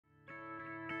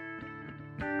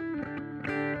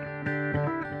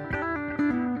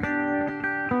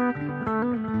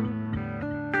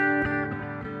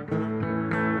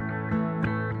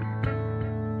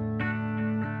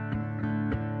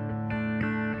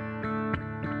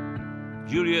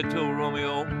Juliet told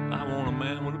Romeo, I want a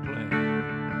man with a plan.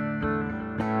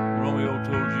 Romeo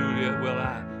told Juliet, well,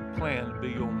 I plan to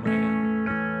be your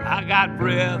man. I got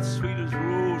breath sweet as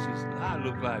roses, and I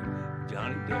look like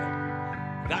Johnny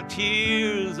Depp. Got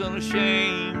tears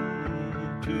unashamed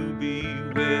to be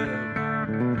wept.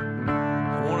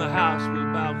 I want a house with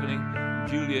a balcony,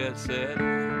 Juliet said,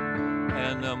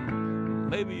 and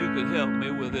maybe you could help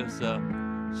me with this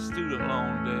student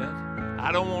loan debt.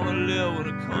 I don't want to live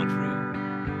in a country,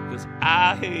 'cause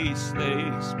I hate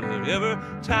snakes, but every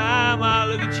time I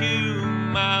look at you,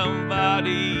 my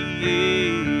body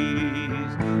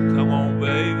aches. Come on,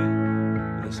 baby,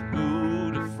 let's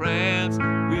move to France.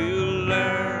 We'll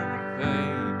learn to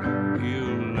paint,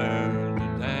 we'll learn to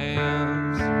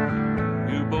dance.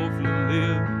 We'll both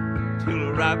live till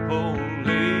a ripe old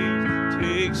age.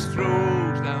 Take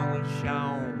strolls down the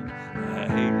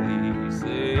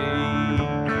Champs-Elysees.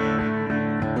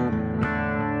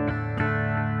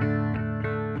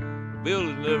 Bill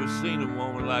had never seen a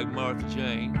woman like Martha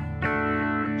Jane.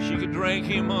 She could drink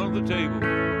him under the table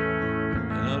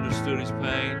and understood his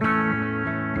pain.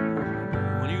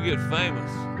 When you get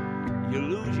famous, you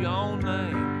lose your own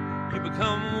name. You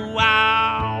become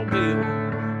Wild Bill,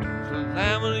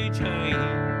 Calamity Jane.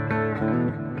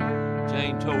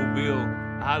 Jane told Bill,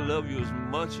 I love you as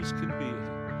much as can be it.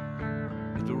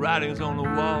 But the writing's on the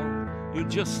wall, you're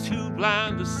just too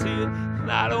blind to see it.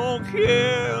 And I don't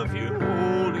care if you're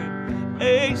holding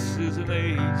aces and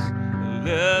eights.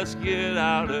 Let's get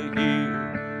out of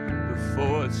here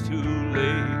before it's too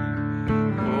late.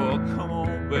 Oh, come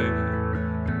on, baby,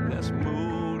 let's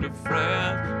move to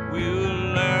France.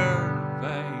 We'll learn to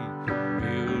paint,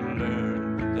 we'll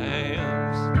learn to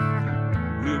dance.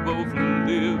 We'll both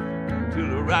live till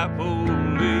the ripe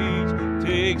old age.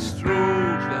 Take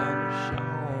strolls down the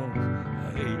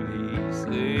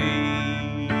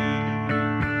Champs-Elysees.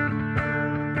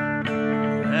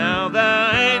 Now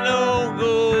there ain't no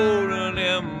gold in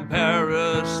them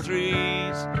Paris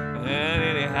streets, and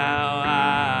anyhow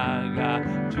I got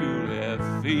two left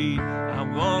feet.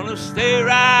 I'm gonna stay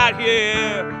right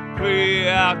here, play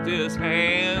out this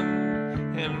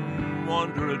hand, and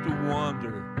wonder at the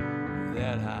wonder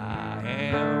that I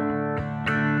am.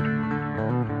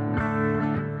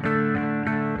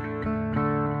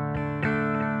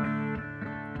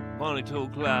 Bonnie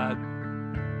told Clyde,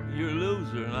 you're a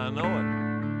loser and I know it,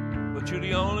 but you're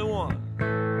the only one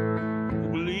who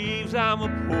believes I'm a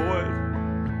poet.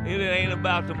 It ain't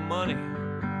about the money,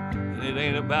 and it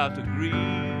ain't about the greed.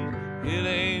 It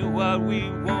ain't what we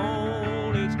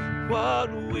want, it's what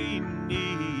we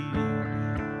need.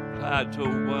 Clyde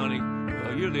told Bonnie,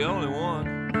 well, you're the only one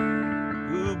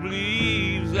who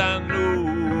believes I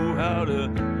know how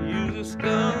to use a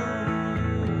gun.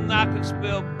 I can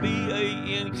spell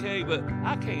B-A-N-K, but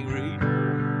I can't read.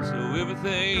 So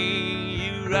everything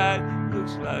you write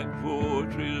looks like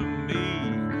poetry to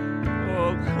me.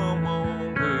 Oh, come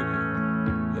on, baby,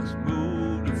 let's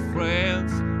move to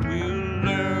France. We'll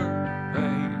learn to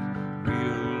paint,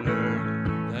 we'll learn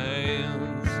to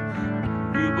dance.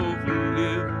 We'll both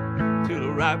live till a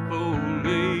ripe old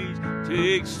age.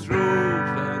 Take strolls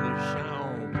down the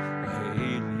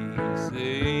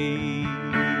Champs-Elysees.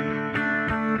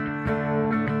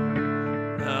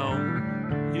 Now,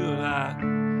 you and I,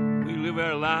 we live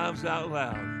our lives out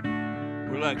loud.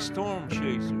 We're like storm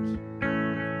chasers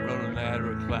running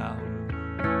after a cloud.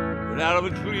 But out of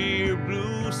a clear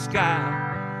blue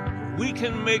sky, we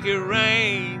can make it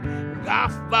rain.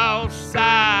 Golf ball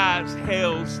size,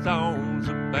 hailstones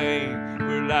of pain.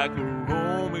 We're like a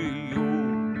Romeo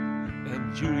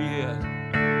and Juliet.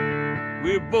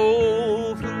 We're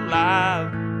both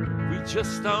alive, we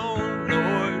just don't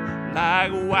know it.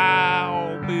 Like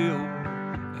Wild Bill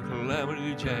and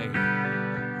Calamity Jane,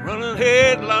 running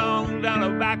headlong down a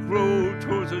back road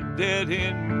towards a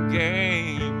dead-end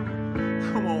game.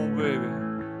 Come on, baby,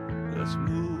 let's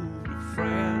move to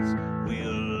France.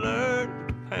 We'll learn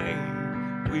to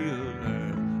paint, we'll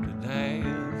learn to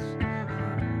dance.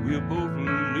 We'll both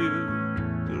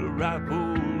live till a ripe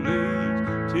old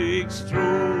age. Take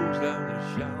strolls down the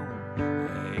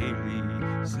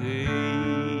Champs-Elysees.